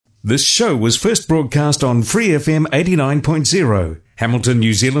This show was first broadcast on Free FM 89.0, Hamilton,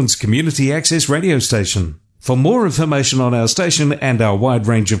 New Zealand's community access radio station. For more information on our station and our wide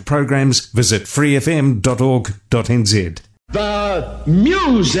range of programs, visit freefm.org.nz. The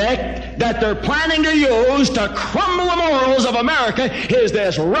music that they're planning to use to crumble the morals of America is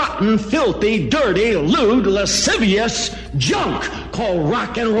this rotten, filthy, dirty, lewd, lascivious junk called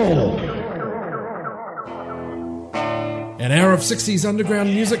rock and roll. An hour of 60s underground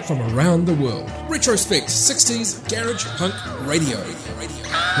music from around the world. Retrospect 60s Garage Punk Radio.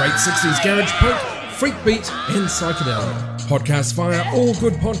 Great 60s Garage Punk, Freak Beat and Psychedelic. Podcast via all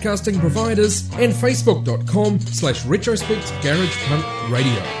good podcasting providers and facebook.com/Retrospect Garage Punk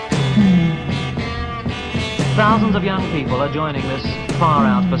Radio. Thousands of young people are joining this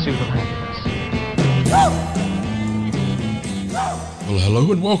far-out pursuit of happiness. Well,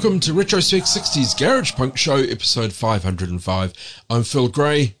 hello and welcome to Retrospect 60s Garage Punk Show, episode 505. I'm Phil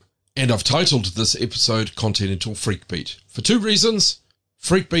Gray, and I've titled this episode Continental Freak Beat for two reasons.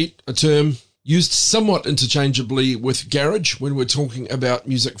 Freak Beat, a term used somewhat interchangeably with garage when we're talking about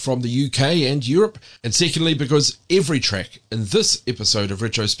music from the UK and Europe, and secondly because every track in this episode of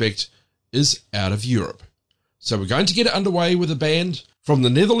Retrospect is out of Europe. So we're going to get it underway with a band from the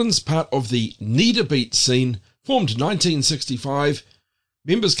Netherlands, part of the Nederbeat scene, formed 1965.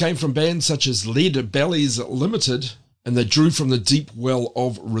 Members came from bands such as Lead Bellies Limited, and they drew from the deep well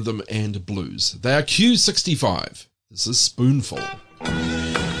of rhythm and blues. They are Q65. This is Spoonful.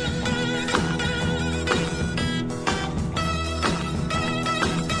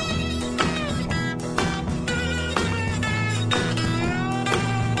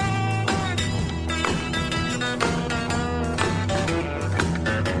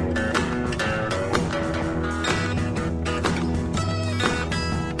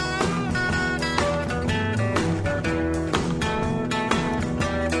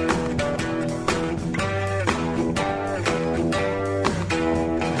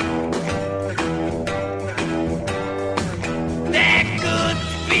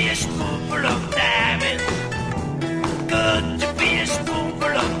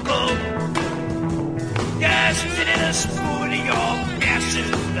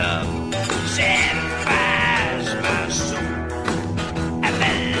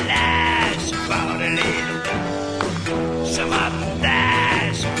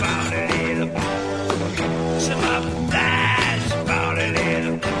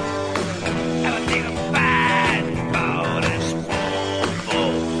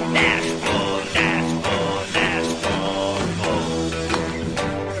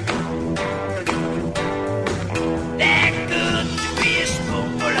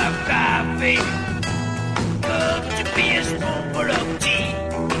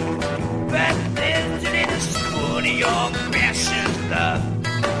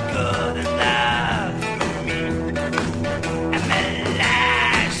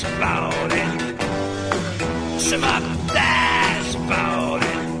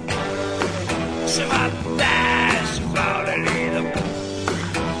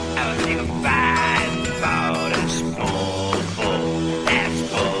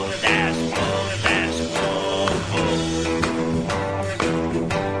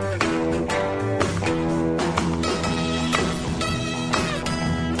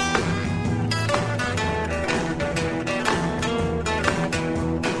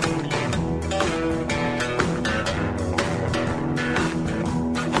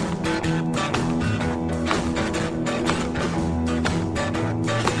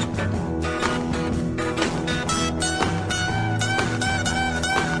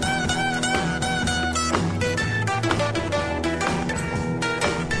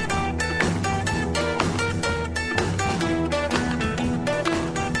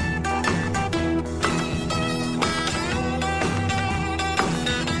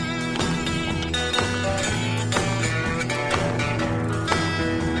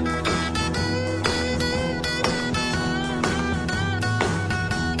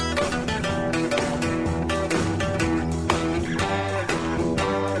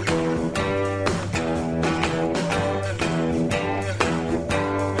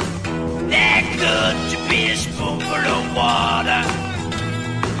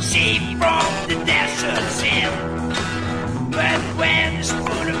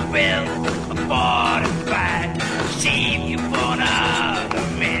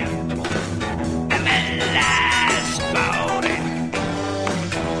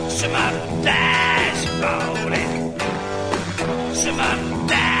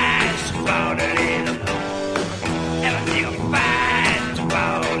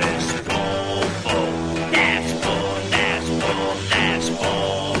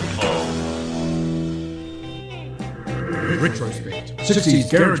 Retrospect. 60s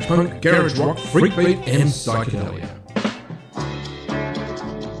garage punk, garage rock, freak beat and psychedelia.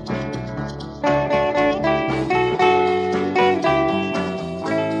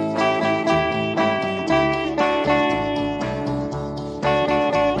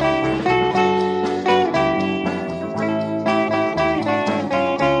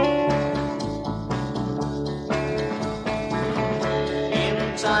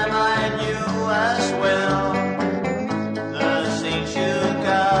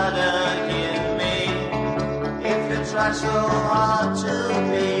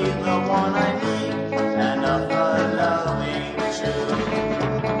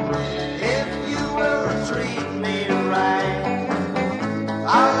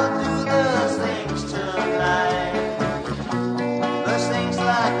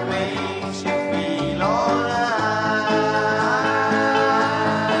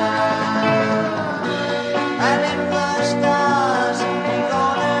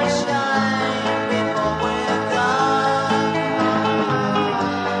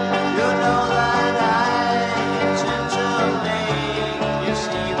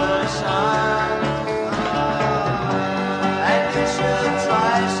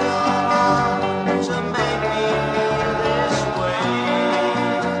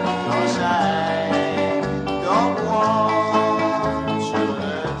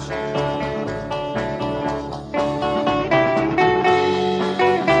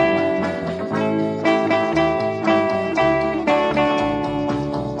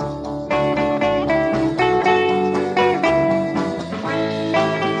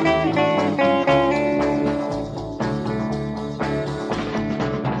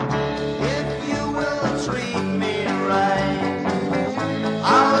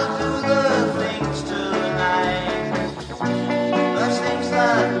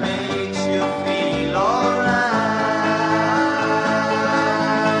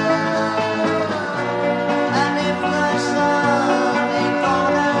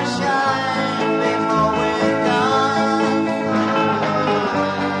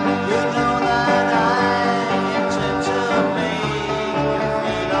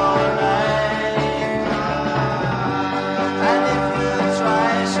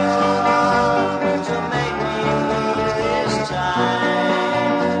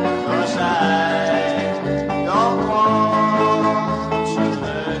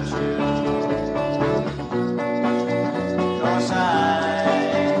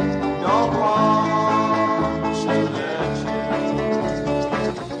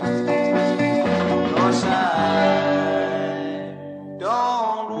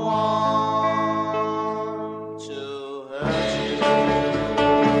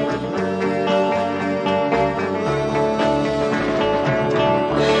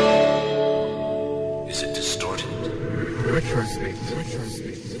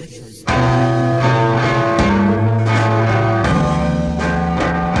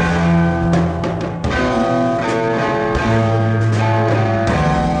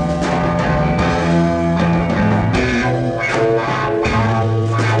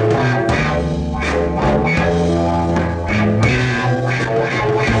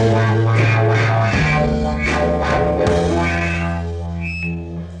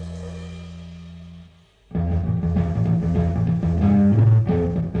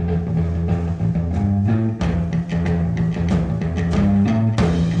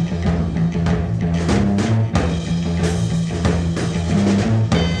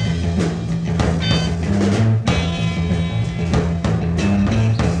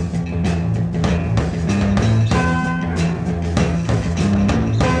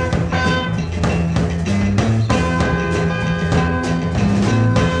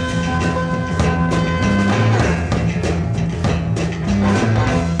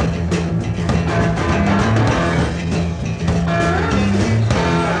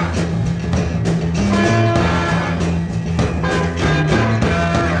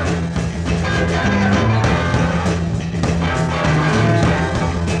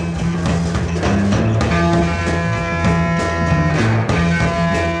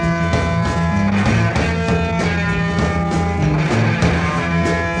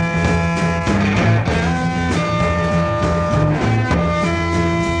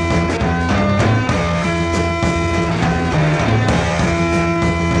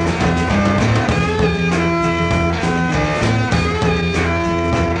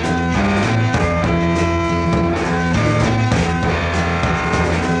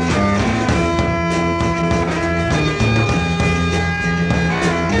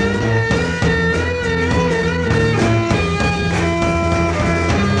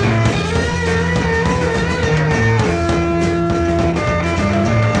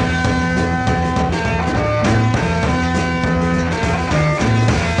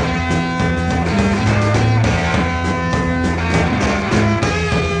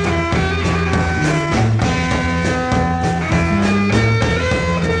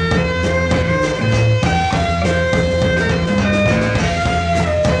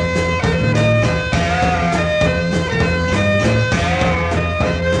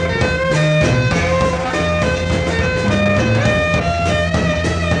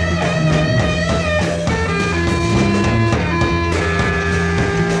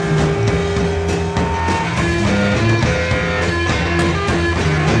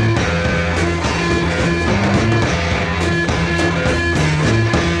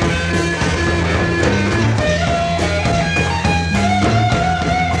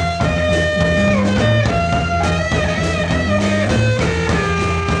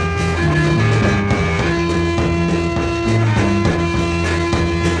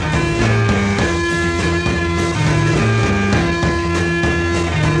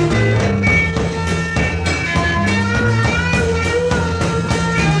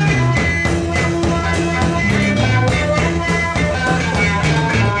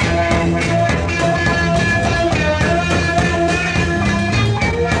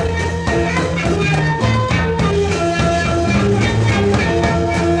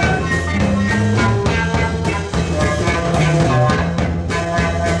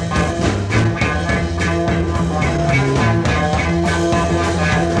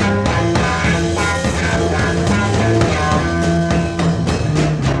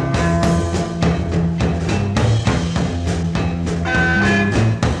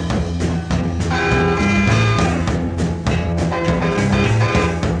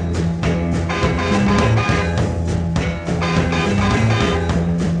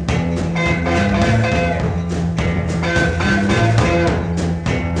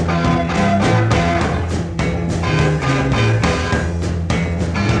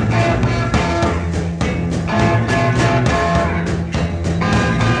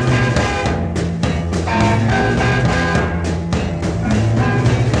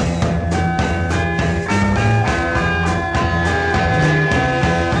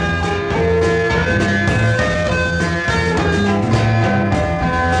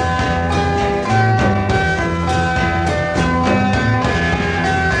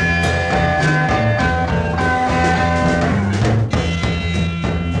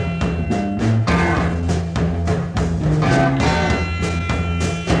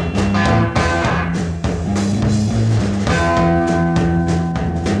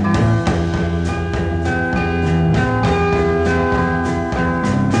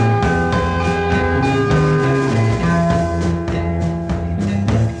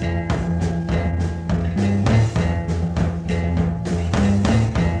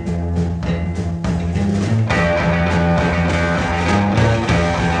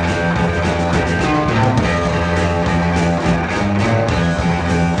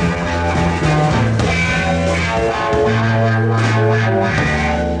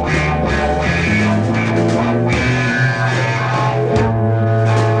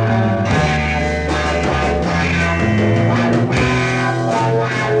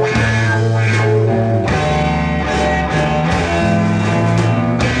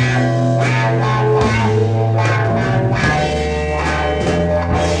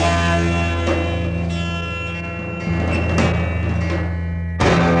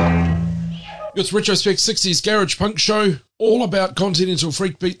 It's Retrospect 60s Garage Punk Show, all about Continental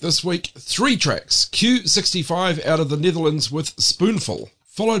Freak Beat this week. 3 tracks, Q65 out of the Netherlands with Spoonful,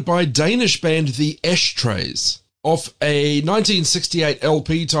 followed by Danish band The Ashtrays, off a 1968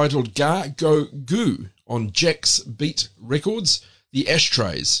 LP titled Ga Go Goo on Jack's Beat Records, The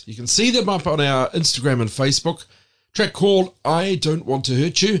Ashtrays. You can see them up on our Instagram and Facebook. Track called I Don't Want to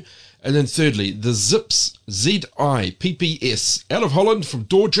Hurt You. And then thirdly, The Zips, Z-I-P-P-S, out of Holland from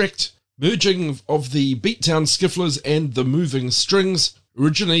Dordrecht, merging of the Beattown Skifflers and the Moving Strings.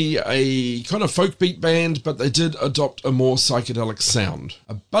 Originally a kind of folk beat band, but they did adopt a more psychedelic sound.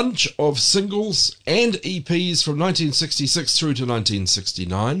 A bunch of singles and EPs from 1966 through to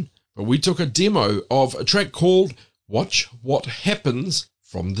 1969. But we took a demo of a track called Watch What Happens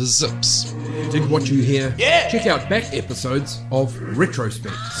from the Zips. Dig what you hear? Yeah! Check out back episodes of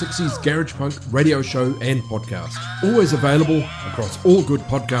Retrospect, 60s Garage Punk radio show and podcast. Always available across all good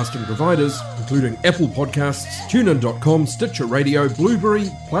podcasting providers, including Apple Podcasts, TuneIn.com, Stitcher Radio, Blueberry,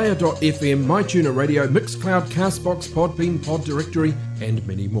 Player.fm, MyTuner Radio, Mixcloud, Castbox, Podbean, Pod Directory, and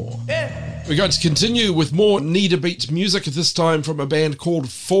many more. We're going to continue with more Need a Beat music, this time from a band called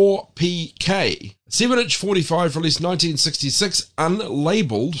 4PK. 7-inch 45 released 1966,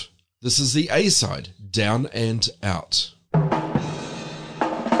 unlabeled. This is the A-side, Down and Out.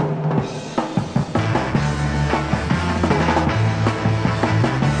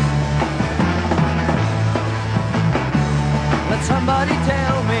 Let somebody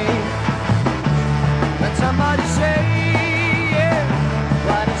tell me, let somebody say, yeah,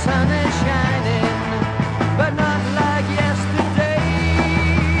 why the sun is shining, but not like yesterday.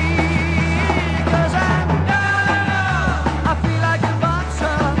 'Cause I'm down, I feel like a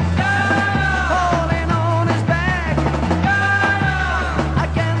boxer, falling on his back. I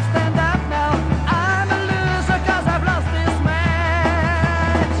can't stand up now, I'm a loser 'cause I've lost this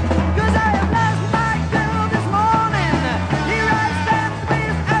match. 'Cause I have lost my girl this morning. Here I stand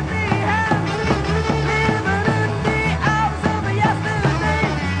with empty hands, living in the hours of yesterday,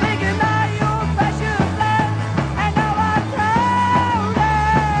 making my old-fashioned plans, and now I'm proud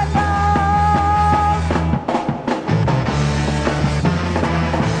and lost.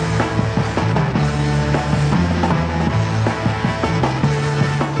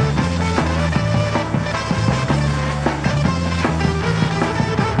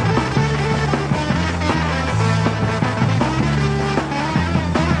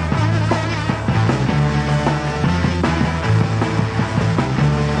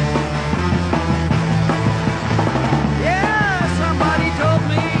 Yeah, somebody told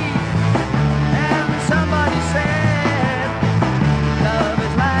me, and somebody said, love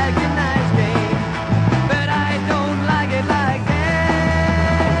is like a nice game, but I don't like it like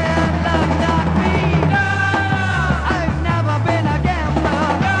that. Love not me. I've never been a gambler.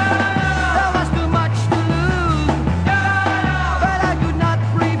 There was too much to lose, but I could not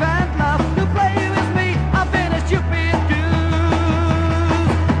prevent love to play with me. I've been a stupid goose.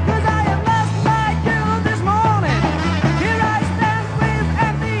 'Cause I have lost my girl this morning. Here I stand with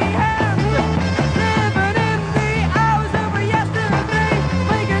empty hands, living in the hours of yesterday,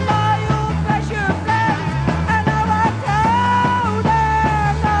 making my old-fashioned plans, and now I'm proud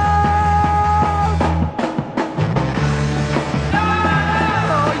and lost.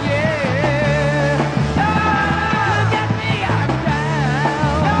 Oh yeah, look at me, I'm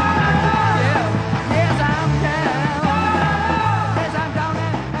down. Yeah, yes I'm down. Yes I'm down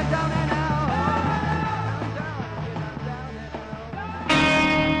and down and out.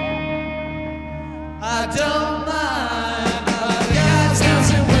 I don't mind, but guys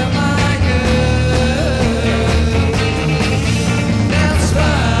dancing with my girl. That's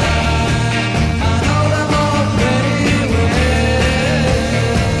fine, I know them all pretty well.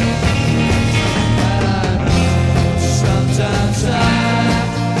 But I know sometimes I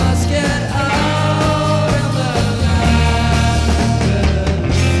must get out in the light. Better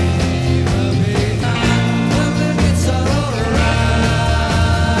leave her behind when the kids are alright.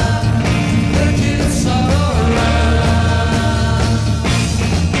 The kids are alright.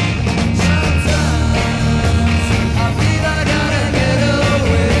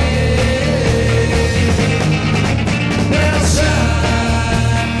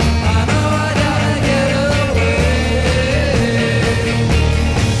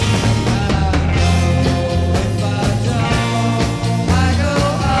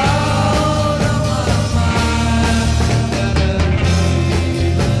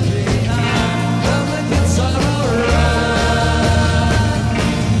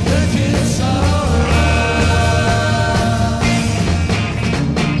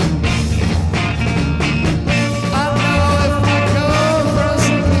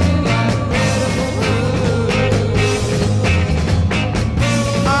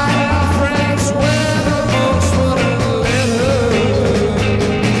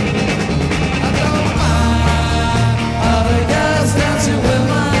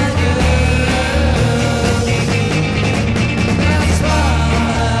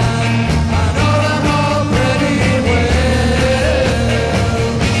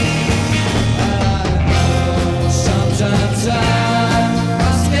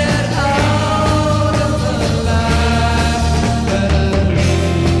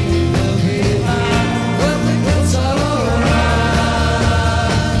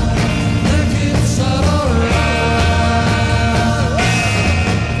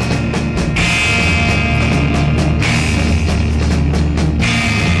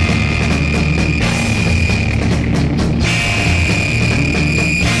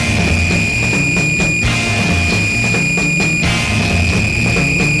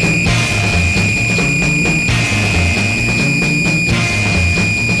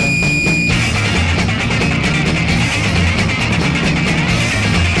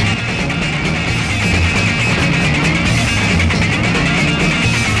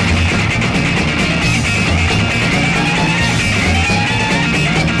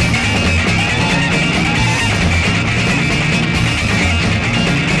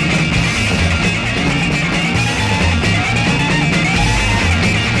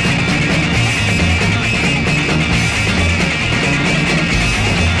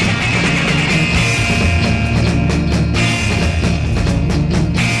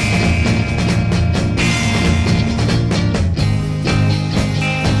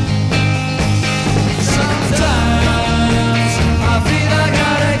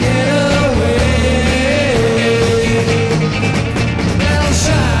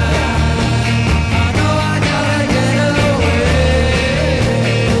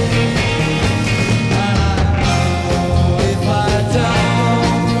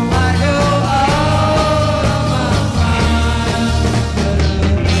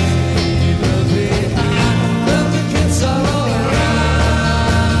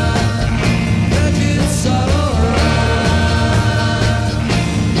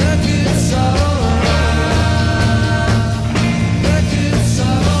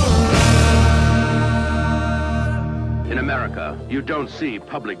 don't see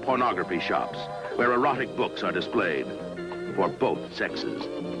public pornography shops where erotic books are displayed for both sexes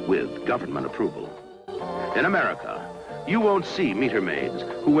with government approval. In America, you won't see meter maids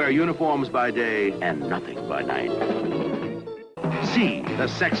who wear uniforms by day and nothing by night. See the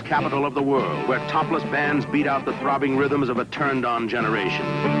sex capital of the world, where topless bands beat out the throbbing rhythms of a turned-on generation.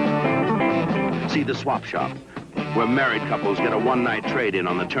 See the swap shop, where married couples get a one-night trade-in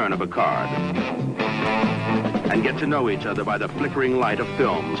on the turn of a card. And get to know each other by the flickering light of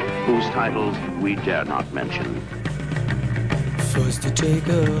films whose titles we dare not mention. First you take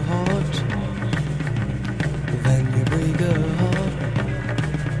a heart, then you break a heart.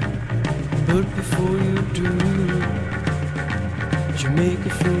 But before you do, you make a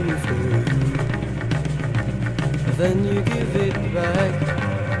fool for you. Then you give it back.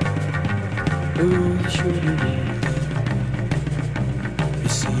 Oh, you shouldn't do that. You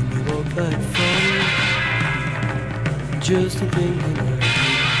see me walk that front, just thinking of you.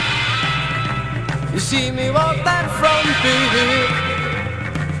 You see me walk that front, baby,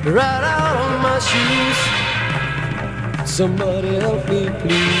 right out on my shoes. Somebody help me,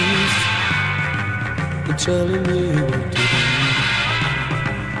 please. You're telling me what to do.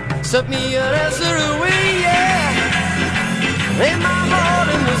 Set me an answer away, yeah. Ain't my heart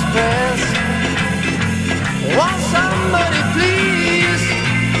in this past. Want somebody, please,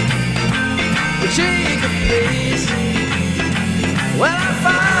 take a place. When I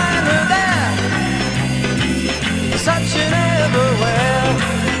find her there, such an everywhere.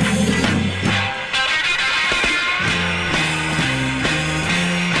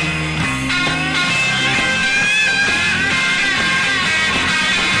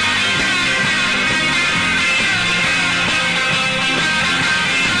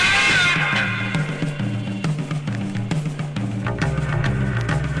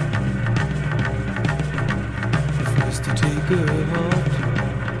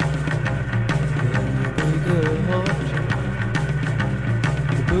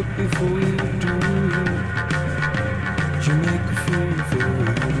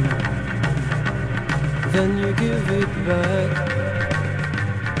 Then you give it back.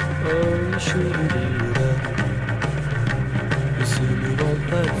 Oh, you shouldn't do that. You see me walk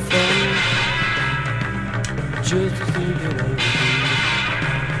that front, just thinking of you.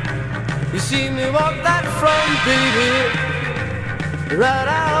 You see me walk that front, baby, right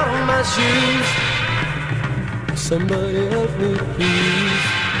out of my shoes. Somebody help me, please.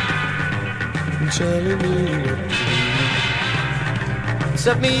 I'm telling me what to do.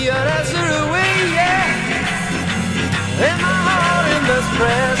 Set me an answer away, yeah. And my heart in the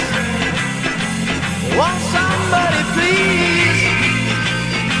press. Want somebody, please,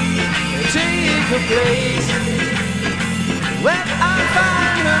 take a place. When I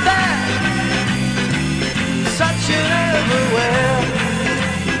find her there, such an everywhere.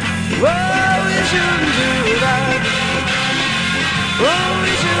 Oh, we shouldn't do that. Oh,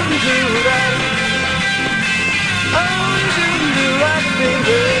 we shouldn't do that. Oh, we shouldn't do that,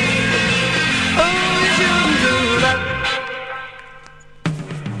 baby. Oh, we shouldn't do that.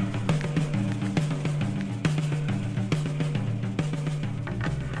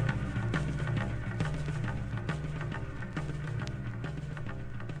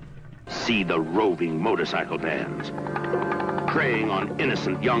 See the roving motorcycle bands, preying on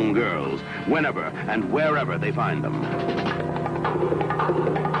innocent young girls whenever and wherever they find them.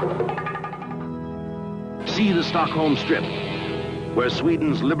 See the Stockholm Strip, where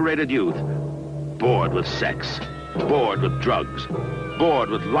Sweden's liberated youth, bored with sex, bored with drugs, bored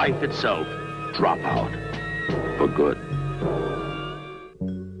with life itself, drop out for good.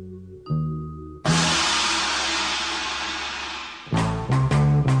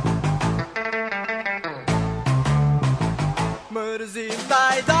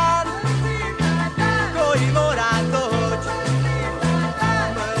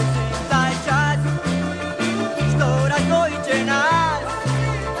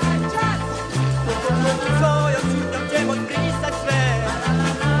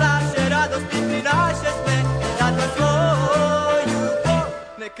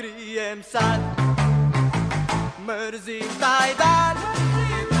 Kryjem sad, mrzim taj dan,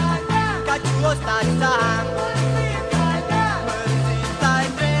 kad ću ostać sam. Mrzim taj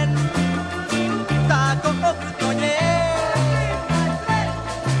tren, tako okrutno njen.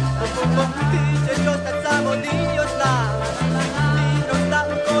 Ti ćeš ostat samo dio sna, dio sna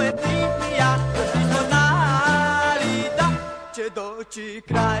koje ti i ja još nismo znali da će doći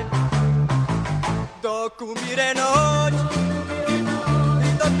kraj. Dok umire noć,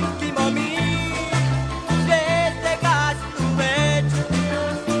 spimo mi, zvijezde gasnu već,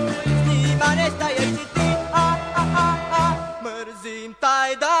 s njima nestaješ i ti, mrzim Mrzim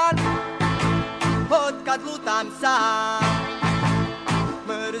taj dan, od kad lutam sam.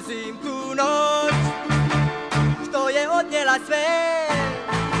 Mrzim tu noć, što je odnijela sve.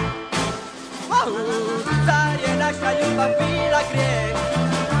 Zar je naša ljubav bila grijeh?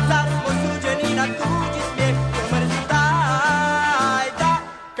 Zar smo suđeni na tuđi smijeh? Mrzim taj dan,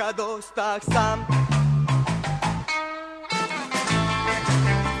 kad ostah sam.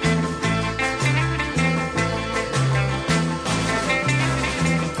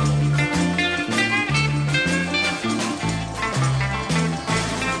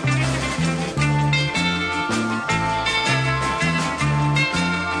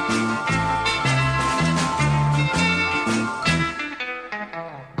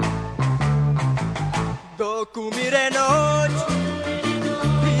 Dok umire noć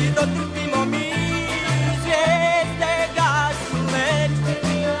i dotrpimo mi, zvijezde gasu već,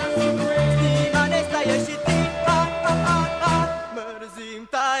 s njima nestaješ i ti, mrzim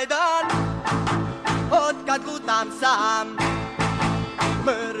taj dan, od kad lutam sam.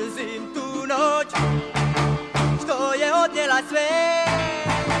 Mrzim tu noć, što je odnijela sve.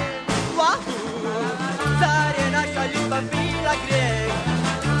 Zar je naša ljubav bila grijeh?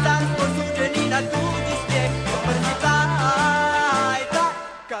 Zar smo suđeni na tuđi smijeh? Mrzim taj dan,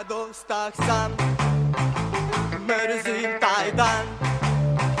 kad ostah sam. Mrzim taj dan,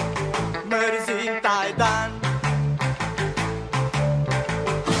 mrzim taj dan.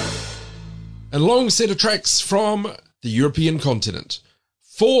 A long set of tracks from the European continent.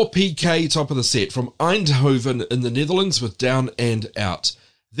 4PK top of the set from Eindhoven in the Netherlands with Down and Out.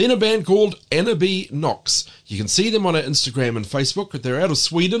 Then a band called Anna B. Knox. You can see them on our Instagram and Facebook. They're out of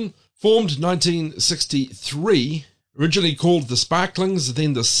Sweden, formed 1963, originally called the Sparklings,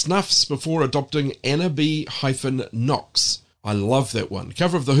 then the Snuffs, before adopting Anna B-Knox. I love that one.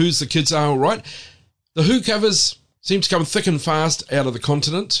 Cover of The Who's The Kids Are Alright. The Who covers seem to come thick and fast out of the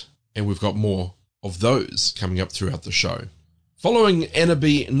continent, and we've got more of those coming up throughout the show. Following Anna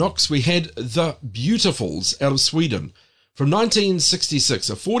B. Knox, we had The Beautifuls out of Sweden. From 1966,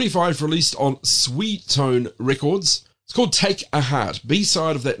 a 45 released on Sweet Tone Records. It's called Take a Heart,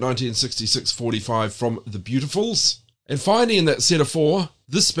 B-side of that 1966 45 from The Beautifuls. And finally, in that set of 4,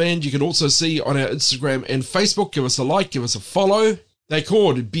 this band you can also see on our Instagram and Facebook. Give us a like, give us a follow. They're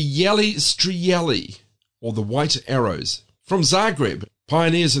called Bijeli Strijeli, or the White Arrows. From Zagreb,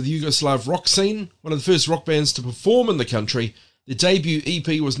 pioneers of the Yugoslav rock scene, one of the first rock bands to perform in the country. Their debut EP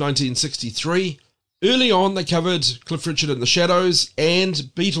was 1963. Early on, they covered Cliff Richard and the Shadows and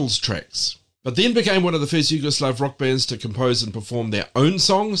Beatles tracks, but then became one of the first Yugoslav rock bands to compose and perform their own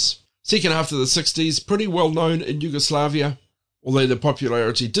songs. Second half of the 60s, pretty well known in Yugoslavia, although their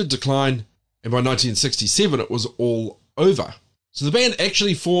popularity did decline, and by 1967 it was all over. So the band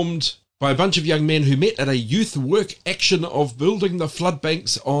actually formed by a bunch of young men who met at a youth work action of building the flood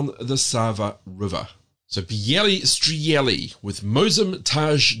banks on the Sava River. So Bijeli Strijeli with Mozim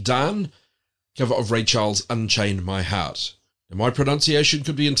Taj Dan, cover of Ray Charles' Unchain My Heart. Now, my pronunciation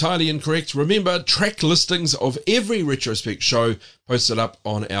could be entirely incorrect. Remember, track listings of every Retrospect show posted up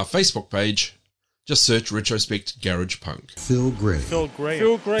on our Facebook page. Just search Retrospect Garage Punk. Phil Gray. Phil Gray.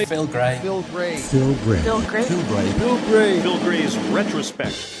 Phil Gray. Phil Gray. Phil Gray. Phil Gray. Phil Gray. Phil Gray. Phil Gray. Phil Gray's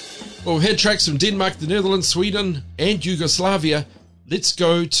Retrospect. Well, we've had tracks from Denmark, the Netherlands, Sweden, and Yugoslavia. Let's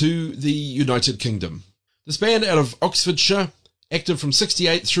go to the United Kingdom. This band out of Oxfordshire, active from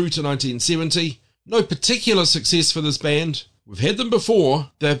 68 through to 1970. No particular success for this band. We've had them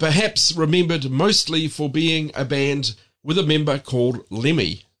before. They're perhaps remembered mostly for being a band with a member called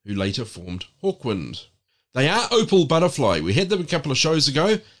Lemmy, who later formed Hawkwind. They are Opal Butterfly. We had them a couple of shows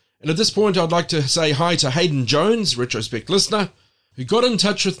ago. And at this point, I'd like to say hi to Hayden Jones, Retrospect listener, who got in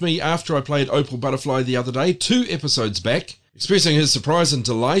touch with me after I played Opal Butterfly the other day, 2 episodes back, expressing his surprise and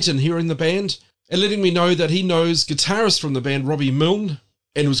delight in hearing the band, and letting me know that he knows guitarist from the band Robbie Milne,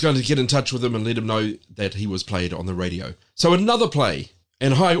 and was going to get in touch with him and let him know that he was played on the radio. So another play.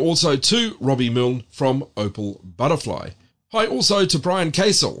 And hi also to Robbie Milne from Opal Butterfly. Hi also to Brian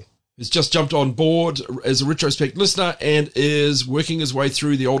Casel, who's just jumped on board as a Retrospect listener and is working his way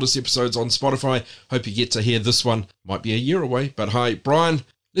through the oldest episodes on Spotify. Hope you get to hear this one. Might be a year away, but hi, Brian.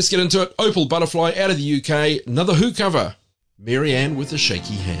 Let's get into it. Opal Butterfly out of the UK. Another Who cover. Mary Ann with the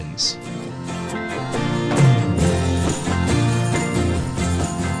Shaky Hands.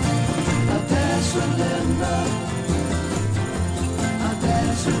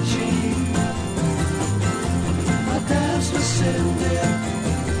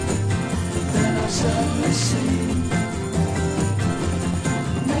 Suddenly see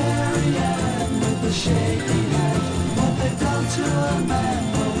Mary Ann with the shaky hands. What they've done to a man,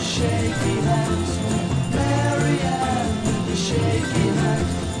 those shaky hands. Mary Ann with the shaky shaky hand.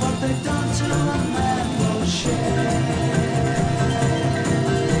 What they've done to a man, oh shaky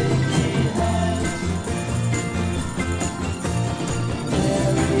hand.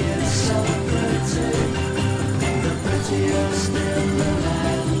 Mary is so pretty, the prettiest in the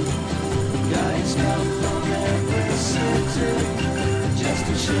land. Guys come from every city just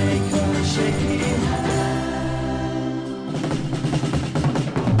to shake her shaky hand.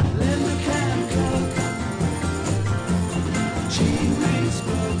 Linda can cook, Jean reads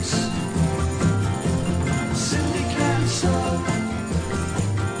books, Cindy can sew,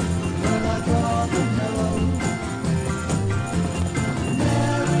 but I'd rather know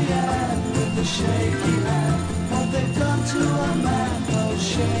Mary Ann with the shaky hand. What they've done to a man, those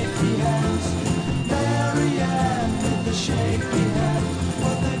shaky hands. Mary Ann with the shaky hand.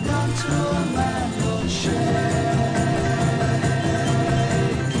 What they've done to a man, those shaky hands.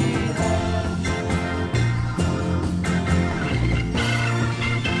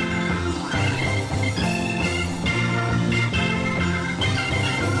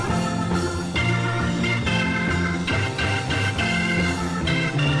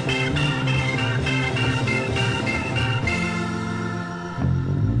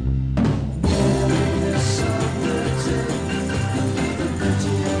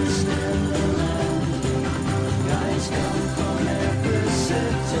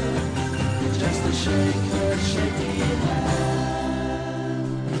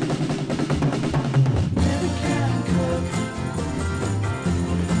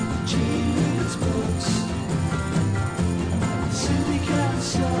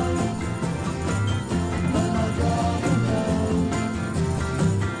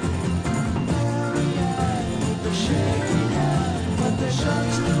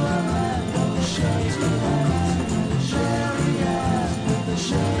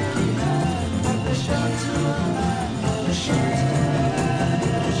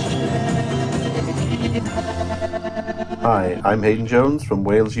 Hi, I'm Hayden Jones from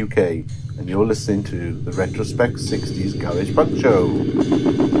Wales, UK, and you're listening to the Retrospect 60s Garage Punk Show.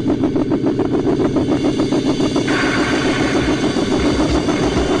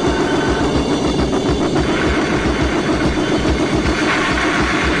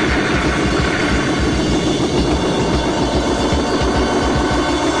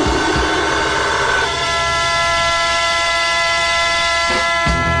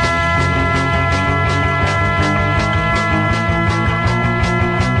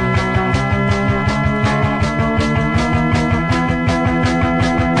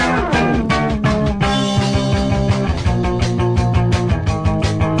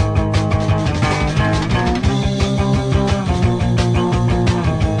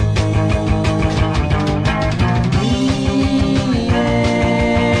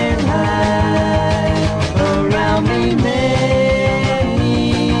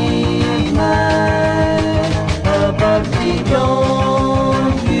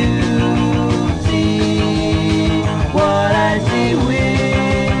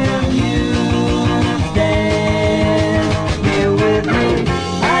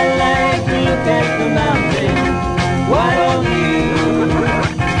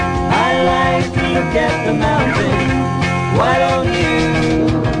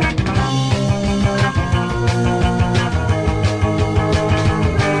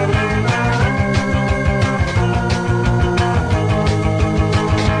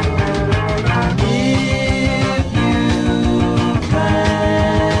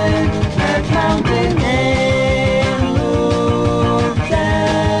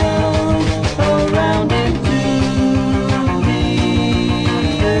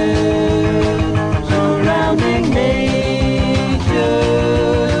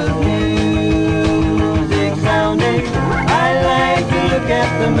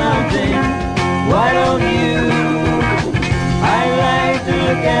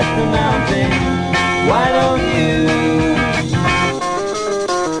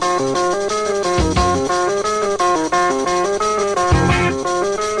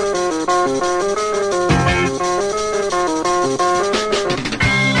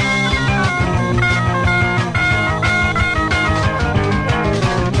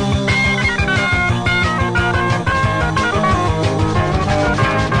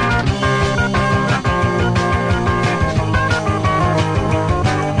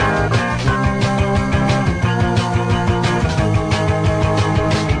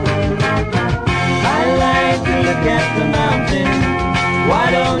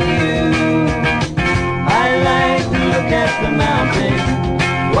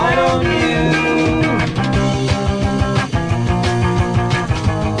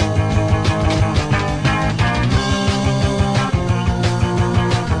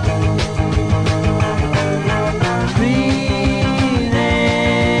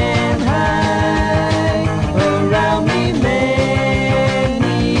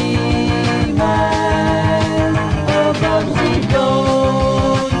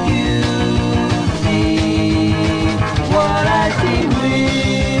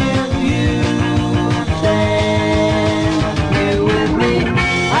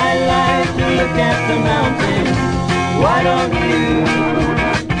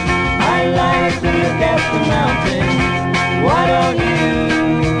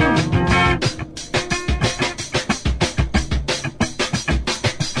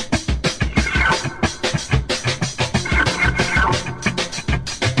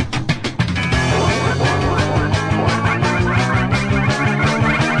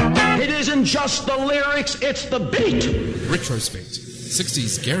 just the lyrics, it's the beat. Retrospect.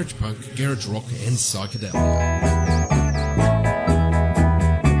 60s garage punk, garage rock and psychedelia.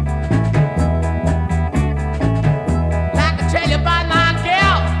 Like I tell you about my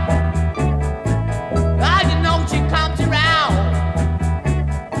girl. Well, you know she comes around.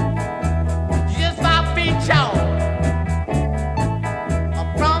 She's just 5 feet tall.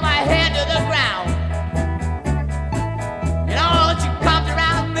 From my head to the ground. You know she comes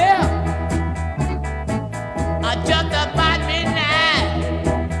around there. Just about midnight.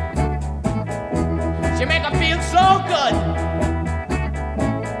 She make me feel so good.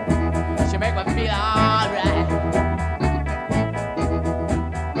 She make me feel alright.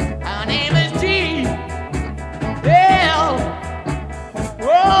 Her name is G. L.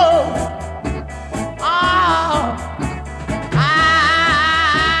 Whoa. Oh.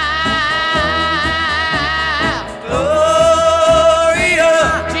 Gloria.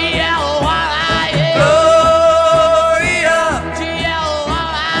 G-L-Y-A. Gloria.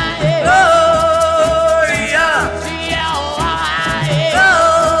 G-L-Y-A. Gloria. G-L-Y-A.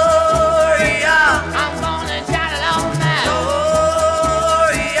 Gloria. I'm gonna shout it all night.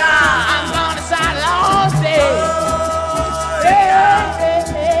 Gloria. I'm gonna shout it all day.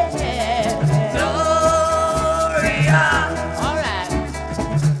 Gloria. All right.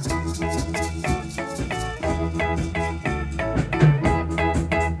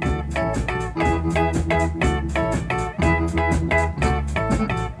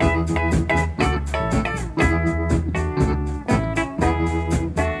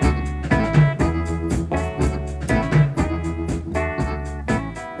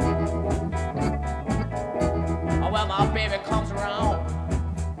 Oh, well, my baby comes around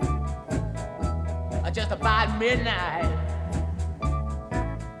just about midnight.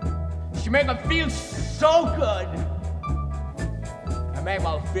 She make me feel so good. I make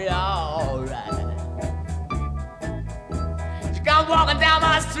me feel alright. She come walking down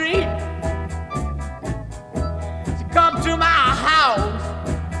my street. She come to my house.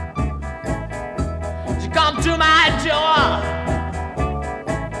 She come to my door.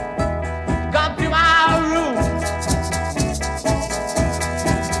 She come to my room.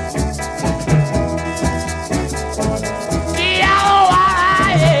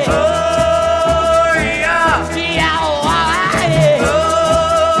 G-L-Y-A. Gloria. G-L-Y-A.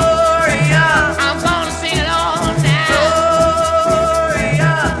 Gloria. I'm gonna sing it all night.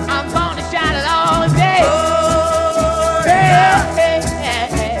 Gloria. I'm gonna shout it all day. Gloria.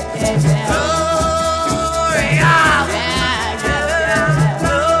 Gloria.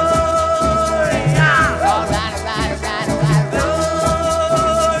 Gloria. All right, all right, all right, all right. Gloria.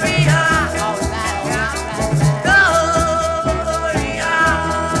 All right, all right, all right.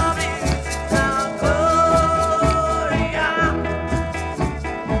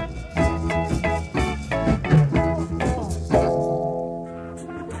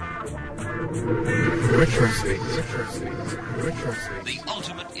 Retrospect. The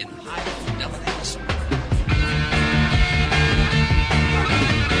ultimate in high fidelity.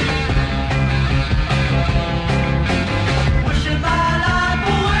 Wishing my life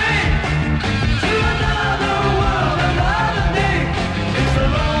away to another world, another day. It's a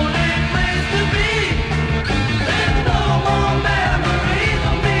lonely place to be. There's no more memories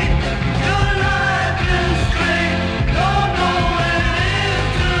of me. Your life is straight. Don't know when it is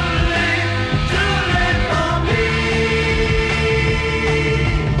too late for me.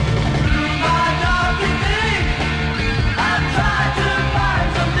 Through my darkest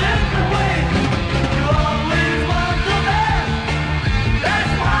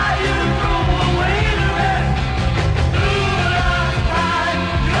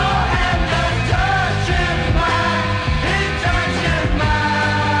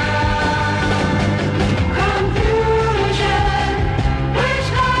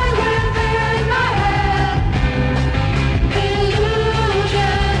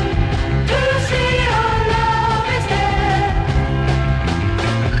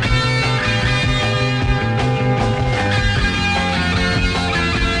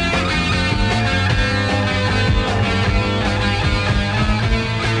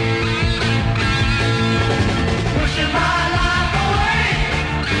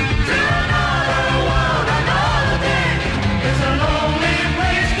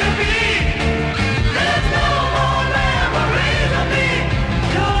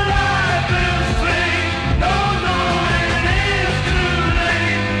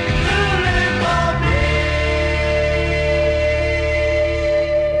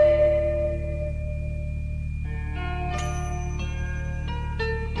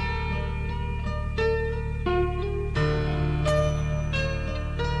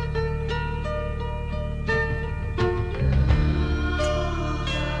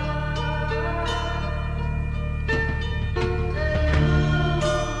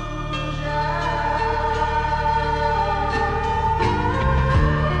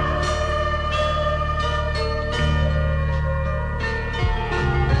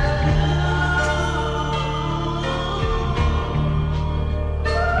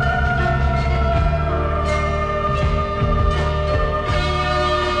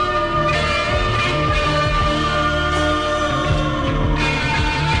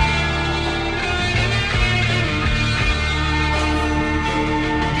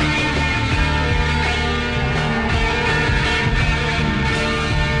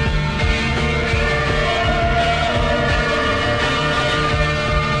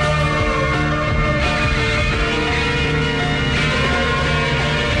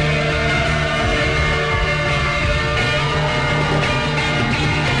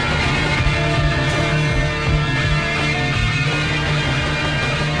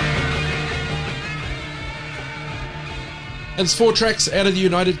And it's 4 tracks out of the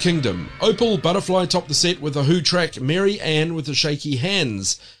United Kingdom. Opal Butterfly topped the set with the Who track Mary Ann with the Shaky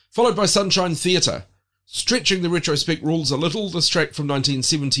Hands, followed by Sunshine Theatre. Stretching the retrospect rules a little, this track from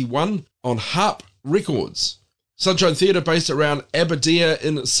 1971 on Harp Records. Sunshine Theatre, based around Aberdeen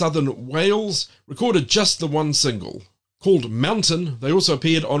in southern Wales, recorded just the one single. Called Mountain, they also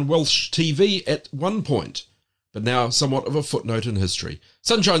appeared on Welsh TV at one point, but now somewhat of a footnote in history.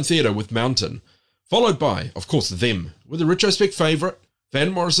 Sunshine Theatre with Mountain, followed by, of course, them, with a retrospect favourite,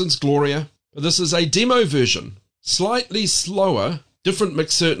 Van Morrison's Gloria. But this is a demo version, slightly slower, different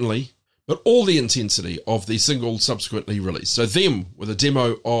mix certainly, but all the intensity of the single subsequently released. So them with a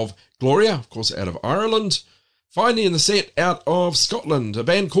demo of Gloria, of course out of Ireland. Finally in the set out of Scotland, a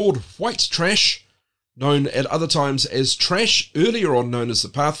band called White Trash, known at other times as Trash, earlier on known as the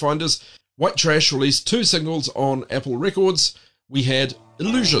Pathfinders. White Trash released 2 singles on Apple Records. We had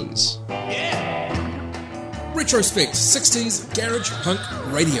Illusions. Retrospect 60s Garage Punk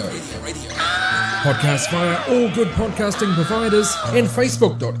Radio. Podcast via all good podcasting providers and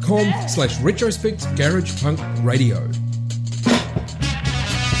facebook.com/retrospect Garage Punk Radio.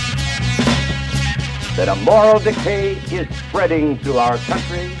 That a moral decay is spreading through our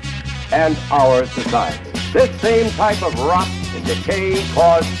country and our society. This same type of rot and decay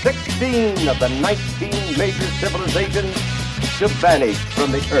caused 16 of the 19 major civilizations to vanish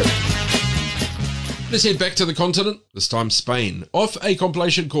from the earth. Let's head back to the continent, this time Spain, off a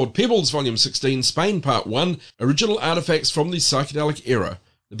compilation called Pebbles Volume 16, Spain Part 1, Original Artifacts from the Psychedelic Era.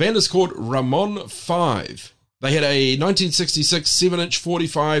 The band is called Ramon 5. They had a 1966 7-inch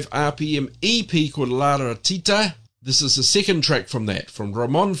 45 RPM EP called La Ratita. This is the second track from that, from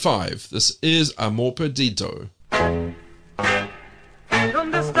Ramon 5. This is Amor Perdido.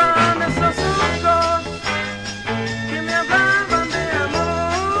 ¿Dónde están esos ojos que me hablaban de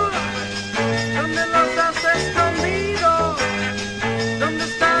amor? ¿Dónde los has escondido? ¿Dónde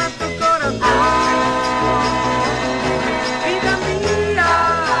está tu corazón? Vida mía,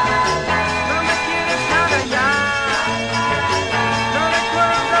 no me quieres nada ya. No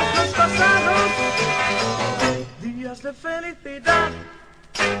recuerdas los pasados días de felicidad.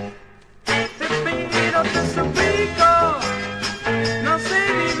 Te pido, te suplico, no sé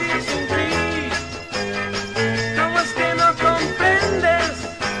vivir sin ti. ¿Cómo es que no comprendes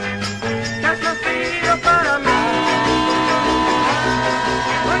que has nacido para mí?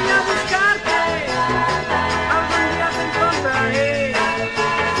 Voy a buscarte, algún día te encontraré.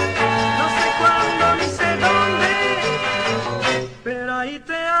 No sé cuándo ni sé dónde, pero ahí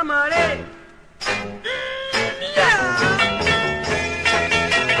te amaré.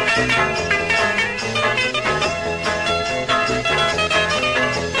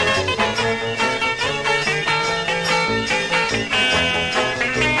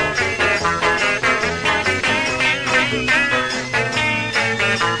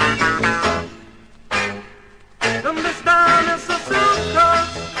 ¿Dónde están esos ojos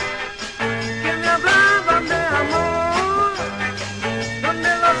que me hablaban de amor? ¿Dónde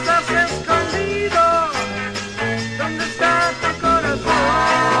los has escondido? ¿Dónde está tu corazón?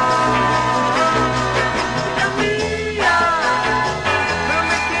 Vida mía, no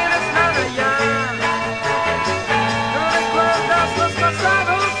me quieres nada ya. No recuerdas los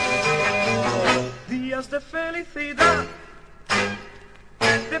pasados días de felicidad.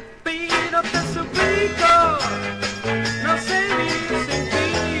 Te pido, te suplico, no sé vivir sin ti.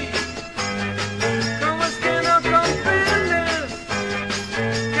 ¿Cómo es que no comprendes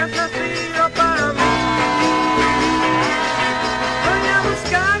que has nacido para mí? Voy a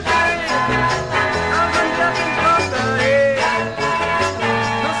buscarte, algún día te encontraré.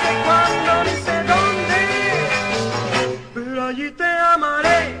 No sé cuándo ni sé dónde, pero allí te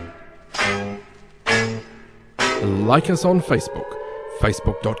amaré. Like us on Facebook,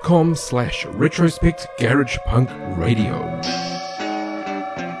 facebook.com/retrospect Garage Punk Radio.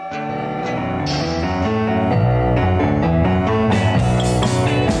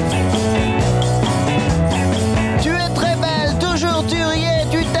 Tu es très belle, toujours tu riais,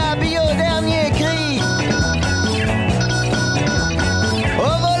 tu t'habilles au dernier cri.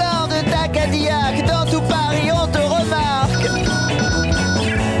 Au volant de ta Cadillac, dans tout Paris on te remarque.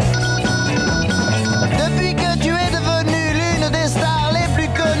 Depuis que tu es devenue l'une des stars les plus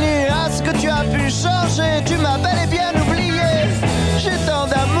connues, à ce que tu as pu changer, tu m'as bel et bien oublié.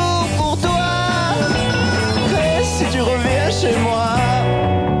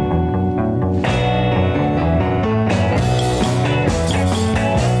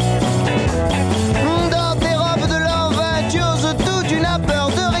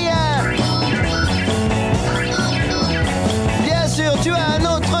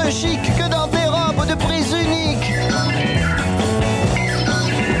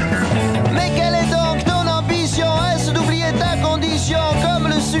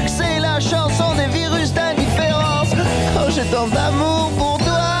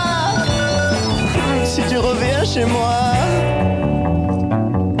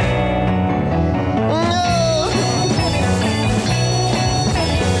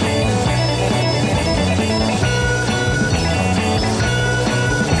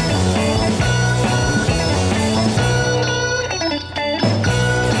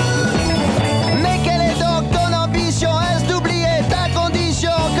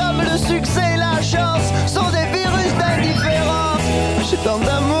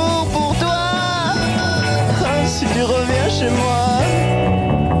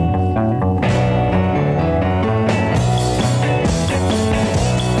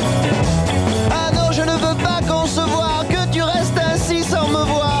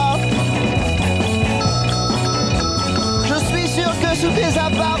 sous tes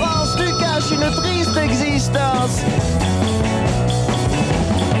apparences, tu caches une triste existence.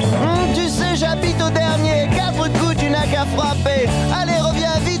 Tu sais, j'habite au dernier, 4 coups, tu n'as qu'à frapper. Allez,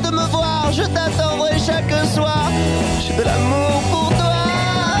 reviens vite me voir, je t'attendrai chaque soir. J'ai de l'amour pour toi.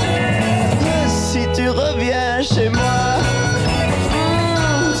 Si tu reviens chez moi,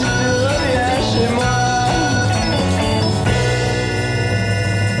 si tu reviens chez moi.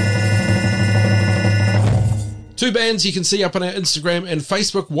 Two bands you can see up on our Instagram and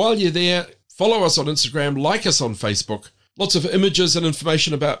Facebook. While you're there, follow us on Instagram, like us on Facebook. Lots of images and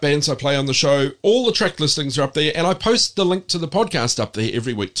information about bands I play on the show. All the track listings are up there, and I post the link to the podcast up there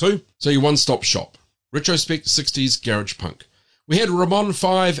every week too. So your one-stop shop. Retrospect 60s Garage Punk. We had Ramon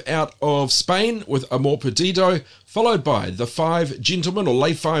 5 out of Spain with Amor Perdido, followed by The Five Gentlemen, or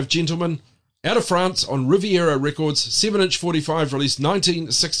Les Five Gentlemen, out of France on Riviera Records, 7-inch 45, released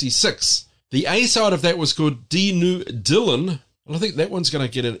 1966. The A-side of that was called Dis-nous Dylan, and I think that one's going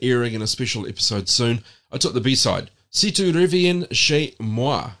to get an airing in a special episode soon. I took the B-side, Si tu reviens chez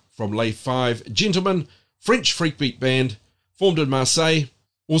moi, from Les Five Gentlemen, French freakbeat band, formed in Marseille,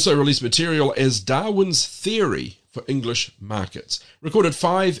 also released material as Darwin's Theory for English markets. Recorded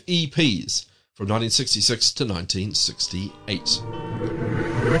 5 EPs from 1966 to 1968.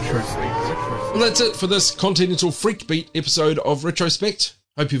 Well, that's it for this Continental Freakbeat episode of Retrospect.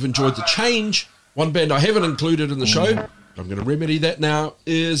 Hope you've enjoyed the change. One band I haven't included in the show, I'm going to remedy that now,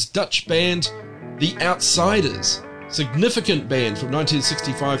 is Dutch band The Outsiders. Significant band from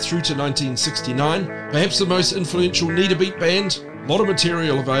 1965 through to 1969. Perhaps the most influential Nederbeat band. A lot of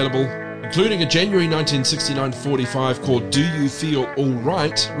material available, including a January 1969 45 called Do You Feel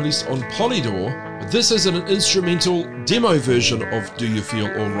Alright, released on Polydor. But this is an instrumental demo version of Do You Feel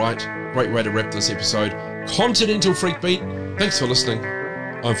Alright. Great way to wrap this episode. Continental Freakbeat. Thanks for listening.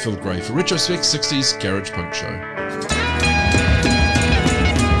 I'm Phil Gray for Retrospect 60s Garage Punk Show.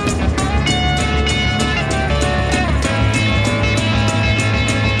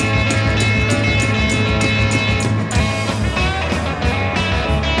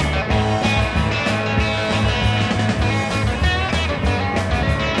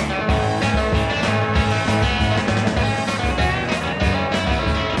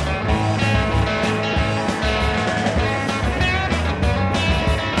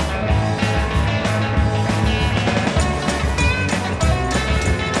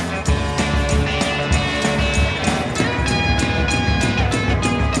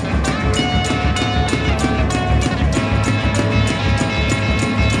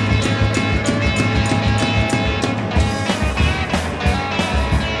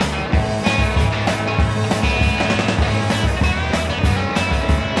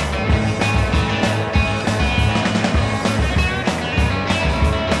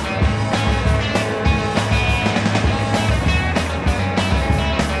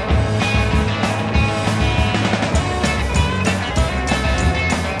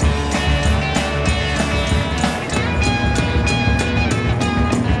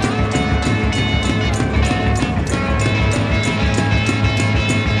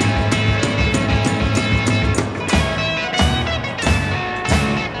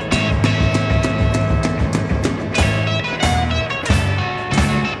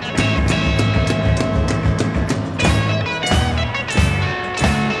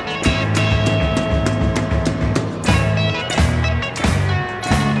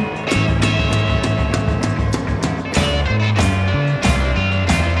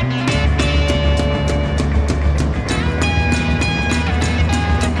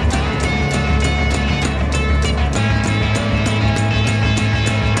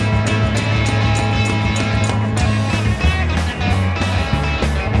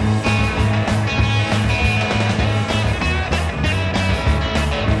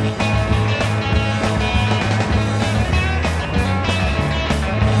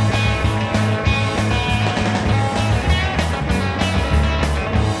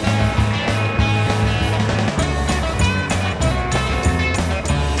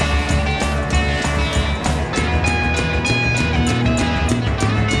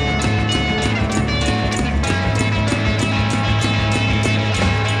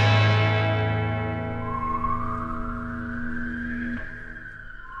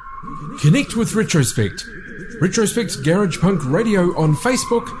 Connect with Retrospect. Retrospect's Garage Punk Radio on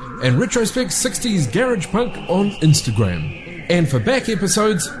Facebook and Retrospect 60s Garage Punk on Instagram. And for back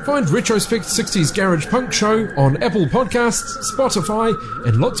episodes, find Retrospect 60s Garage Punk Show on Apple Podcasts, Spotify,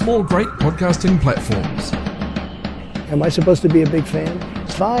 and lots more great podcasting platforms. Am I supposed to be a big fan?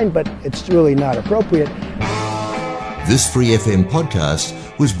 It's fine, but it's really not appropriate. This Free FM podcast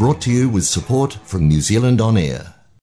was brought to you with support from New Zealand On Air.